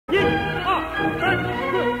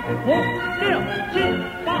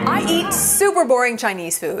I eat super boring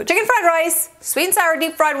Chinese food. Chicken fried rice, sweet and sour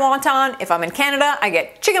deep fried wonton. If I'm in Canada, I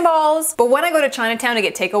get chicken balls. But when I go to Chinatown to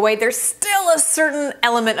get takeaway, there's still a certain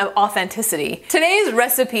element of authenticity. Today's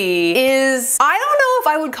recipe is, I don't know if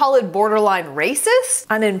I would call it borderline racist,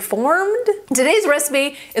 uninformed. Today's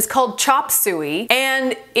recipe is called chop suey,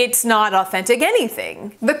 and it's not authentic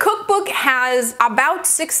anything. The cookbook has about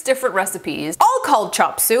 6 different recipes, all called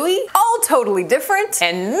chop suey, all totally different,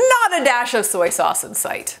 and not a dash of soy sauce in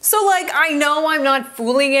sight. So like, I know I'm not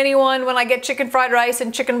fooling anyone when I get chicken fried rice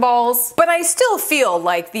and chicken balls, but I still feel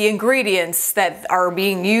like the ingredients that are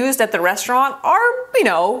being used at the restaurant are, you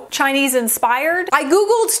know, Chinese inspired. I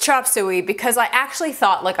googled chop suey because I actually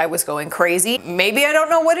thought like I was going crazy. Maybe I don't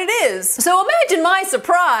know what it is. So imagine my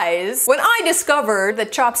surprise when I discovered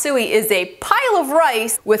that chop suey is a pile of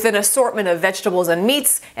rice with an assortment of vegetables and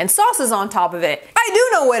meats and sauces on top of it. I do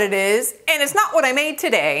know what it is, and it's not what I made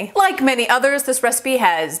today. Like many others, this recipe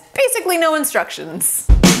has basically no instructions.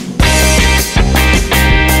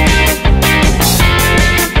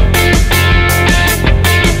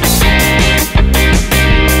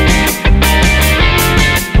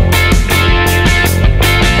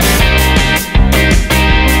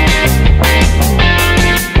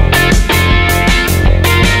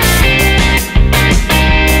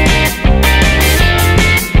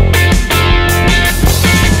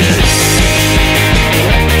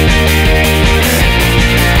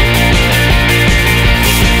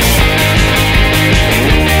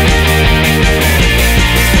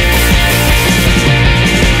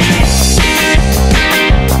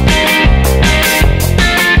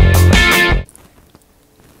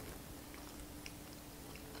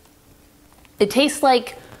 It tastes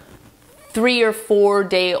like 3 or 4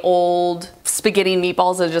 day old spaghetti and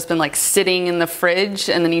meatballs that have just been like sitting in the fridge,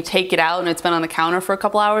 and then you take it out and it's been on the counter for a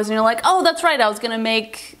couple hours and you're like, oh, that's right, I was gonna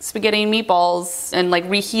make spaghetti and meatballs, and like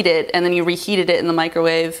reheat it, and then you reheated it in the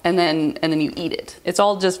microwave, and then you eat it. It's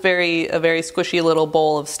all just a very squishy little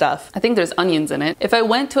bowl of stuff. I think there's onions in it. If I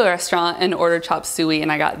went to a restaurant and ordered chop suey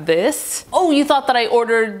and I got this, oh, you thought that I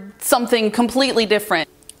ordered something completely different.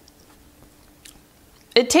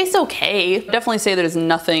 It tastes okay. Definitely say there's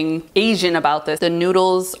nothing Asian about this. The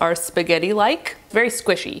noodles are spaghetti-like, very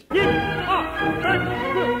squishy.